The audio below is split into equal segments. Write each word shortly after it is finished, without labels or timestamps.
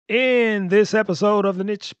In this episode of the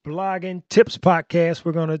Niche Blogging Tips Podcast,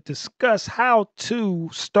 we're going to discuss how to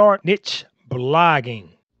start niche blogging.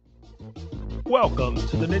 Welcome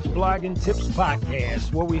to the Niche Blogging Tips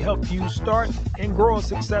Podcast, where we help you start and grow a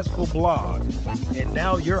successful blog. And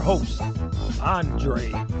now your host, Andre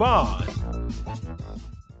Vaughn.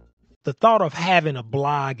 The thought of having a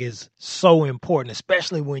blog is so important,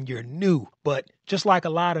 especially when you're new. But just like a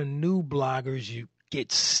lot of new bloggers, you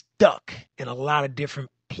get stuck in a lot of different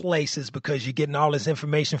places because you're getting all this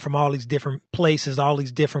information from all these different places, all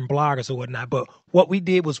these different bloggers or whatnot. But what we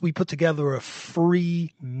did was we put together a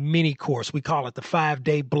free mini course. We call it the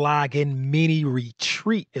 5-day blogging mini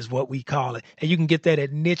retreat is what we call it. And you can get that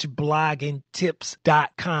at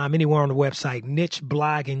nichebloggingtips.com, anywhere on the website,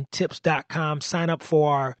 nichebloggingtips.com. Sign up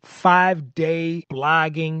for our 5-day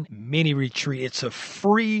blogging mini retreat. It's a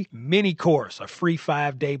free mini course, a free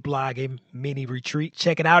 5-day blogging mini retreat.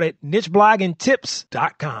 Check it out at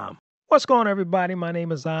nichebloggingtips.com. What's going on, everybody? My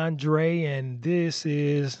name is Andre, and this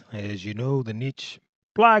is, as you know, the Niche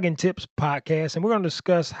Blogging Tips Podcast, and we're going to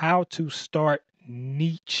discuss how to start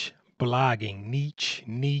niche blogging. Niche.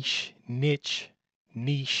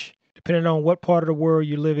 Depending on what part of the world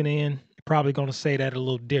you're living in, you're probably going to say that a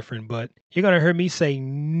little different, but you're going to hear me say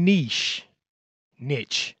niche. You're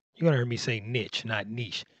going to hear me say niche, not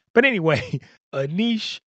niche. But anyway, a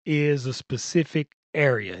niche is a specific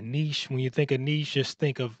area. Niche, when you think of niche, just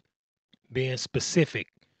think of being specific.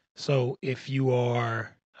 So if you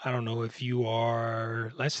are,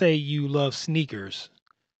 let's say you love sneakers.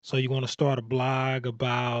 So you want to start a blog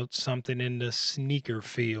about something in the sneaker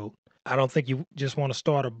field. I don't think you just want to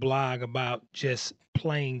start a blog about just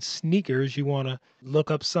plain sneakers. You want to look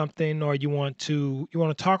up something, or you want to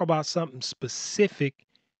talk about something specific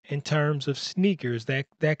in terms of sneakers. That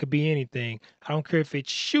could be anything. I don't care if it's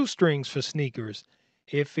shoestrings for sneakers,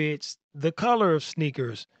 if it's the color of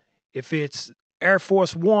sneakers, if it's Air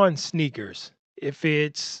Force One sneakers, if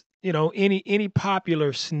it's, any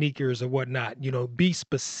popular sneakers or whatnot, be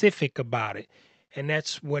specific about it. And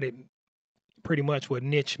that's what it pretty much what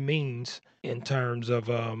niche means in terms of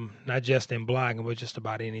not just in blogging, but just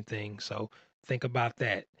about anything. So think about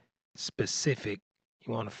that. Specific.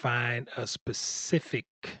 You want to find a specific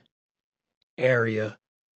area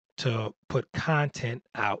to put content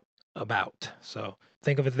out about. So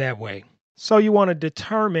think of it that way. So you want to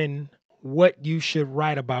determine what you should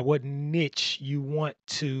write about, what niche you want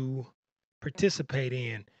to participate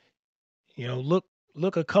in. Look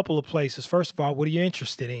a couple of places. First of all, what are you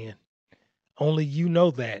interested in? Only you know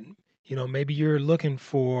that. Maybe you're looking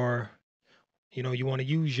for, you want to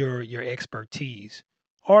use your expertise.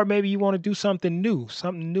 Or maybe you want to do something new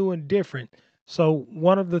and different. So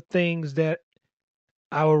one of the things that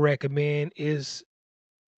I would recommend is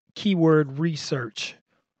keyword research,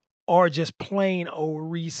 or just plain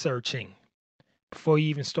old researching before you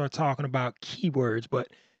even start talking about keywords. But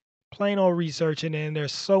plain old researching, and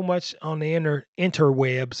there's so much on the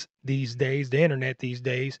interwebs these days, the internet these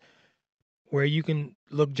days, where you can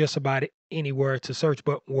look just about anywhere to search.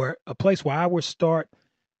 But where a place where I would start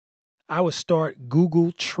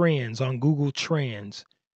Google Trends, on Google Trends.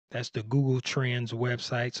 That's the Google Trends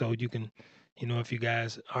website. So you can, if you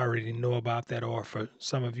guys already know about that, or for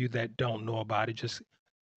some of you that don't know about it, just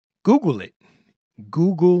Google it.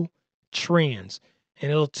 Google Trends.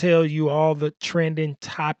 And it'll tell you all the trending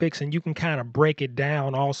topics, and you can kind of break it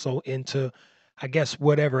down also into, I guess,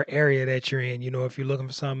 whatever area that you're in. If you're looking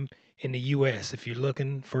for something in the US, if you're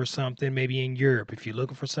looking for something maybe in Europe, if you're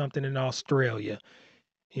looking for something in Australia,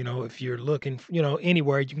 if you're looking,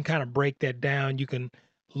 anywhere, you can kind of break that down. You can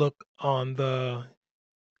look on the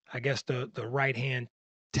right-hand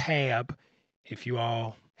tab. If you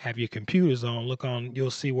all have your computers on, you'll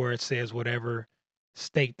see where it says whatever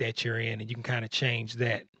state that you're in, and you can kind of change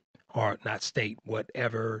that, or not state,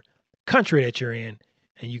 whatever country that you're in,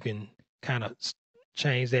 and you can kind of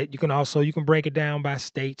change that. You can break it down by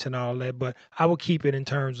states and all that, but I will keep it in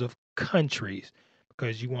terms of countries,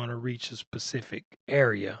 because you want to reach a specific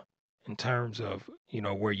area in terms of,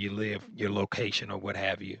 where you live, your location or what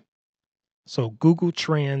have you. So Google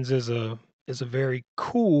Trends is a very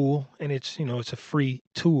cool, and it's a free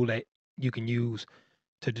tool that you can use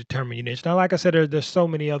to determine your niche. Now, like I said, there's so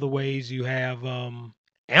many other ways. You have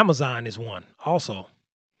Amazon is one also.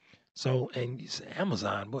 So, and you say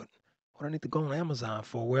Amazon, what I need to go on Amazon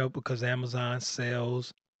for? Well, because Amazon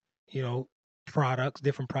sells, you know,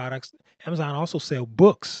 different products. Amazon also sell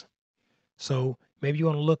books. So maybe you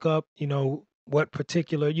want to look up, what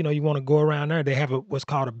particular, you want to go around there. They have what's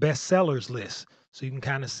called a bestsellers list. So you can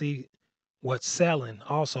kind of see what's selling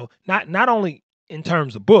also. Not only in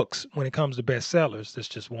terms of books when it comes to bestsellers. That's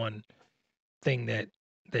just one thing that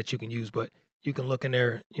that you can use, but you can look in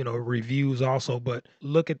their, reviews also, but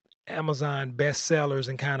look at Amazon bestsellers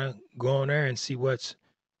and kind of go on there and see what's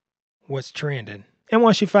trending. And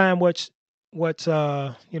once you find what you want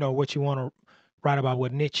to write about,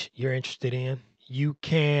 what niche you're interested in, you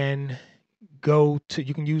can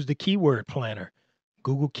you can use the keyword planner,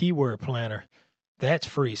 Google Keyword Planner. That's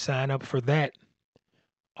free. Sign up for that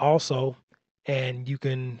also, and you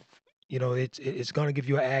can, it's going to give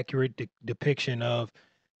you an accurate depiction of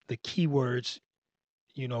the keywords,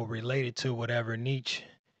 related to whatever niche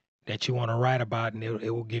that you want to write about, and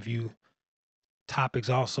it will give you topics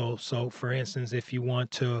also. So, for instance, if you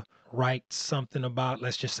want to write something about,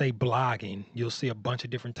 let's just say, blogging, you'll see a bunch of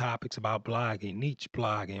different topics about blogging, niche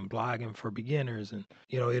blogging, blogging for beginners, and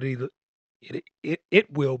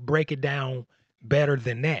it will break it down better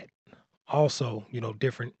than that. Also,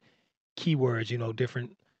 different keywords,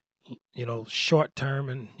 different, short term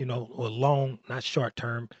and, or long, not short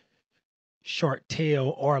term, short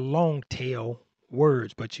tail or long tail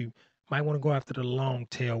words, but you might want to go after the long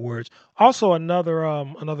tail words. Also,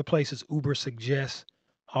 another place is Uber Suggests.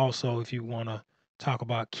 Also, if you want to talk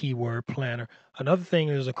about keyword planner, another thing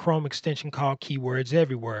is a Chrome extension called Keywords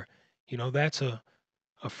Everywhere. That's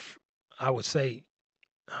I would say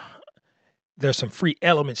there's some free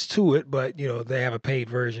elements to it, but they have a paid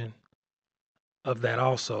version of that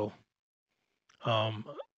also. I'm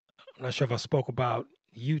not sure if I spoke about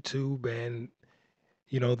YouTube and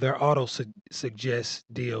their auto suggest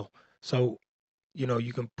deal. So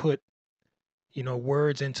you can put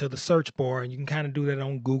words into the search bar, and you can kind of do that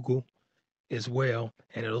on Google as well,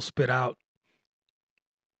 and it'll spit out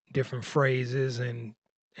different phrases and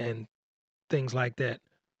things like that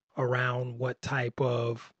around what type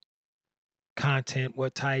of content,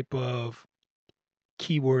 what type of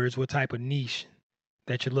keywords, what type of niche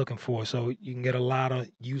that you're looking for. So you can get a lot of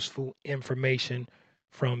useful information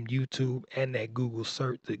from YouTube and that Google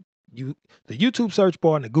search, the YouTube search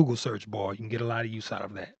bar and the Google search bar. You can get a lot of use out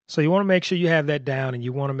of that. So you want to make sure you have that down, and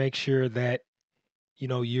you want to make sure that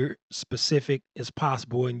you're specific as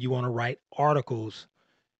possible, and you want to write articles,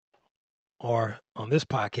 or on this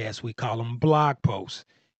podcast we call them blog posts.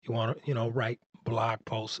 You want to write blog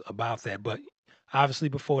posts about that, but obviously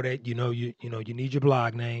before that, you need your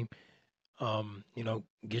blog name.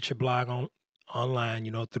 Get your blog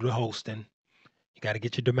online, through the hosting. You got to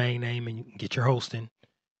get your domain name and get your hosting.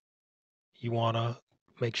 You want to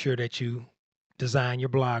make sure that you design your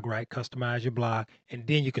blog right, customize your blog, and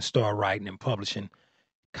then you can start writing and publishing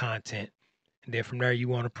content. And then from there, you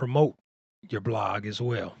want to promote your blog as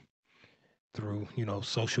well through,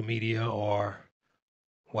 social media or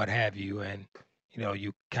what have you. And,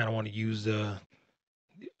 you kind of want to use the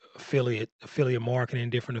affiliate marketing,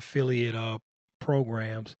 different affiliate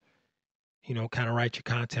programs, kind of write your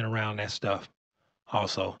content around that stuff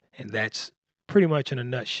also. And that's pretty much in a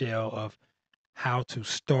nutshell of how to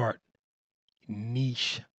start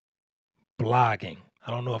niche blogging.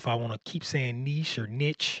 I don't know if I want to keep saying niche or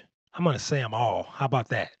niche. I'm going to say them all. How about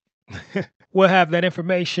that? We'll have that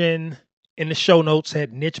information in the show notes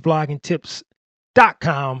at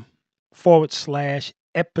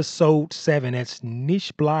nichebloggingtips.com/episode 7. That's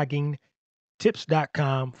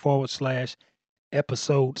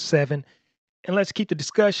nichebloggingtips.com/episode 7. And let's keep the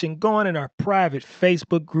discussion going in our private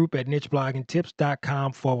Facebook group at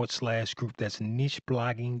nichebloggingtips.com/group. That's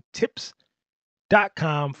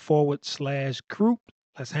nichebloggingtips.com/group.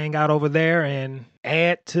 Let's hang out over there and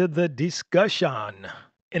add to the discussion.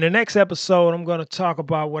 In the next episode, I'm going to talk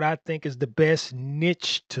about what I think is the best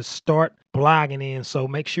niche to start blogging in. So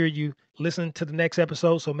make sure you listen to the next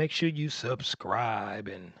episode. So make sure you subscribe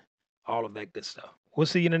and all of that good stuff. We'll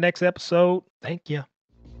see you in the next episode. Thank you.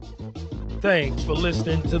 Thanks for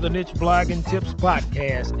listening to the Niche Blogging Tips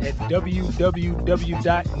podcast at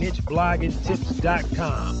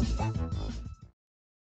www.nichebloggingtips.com.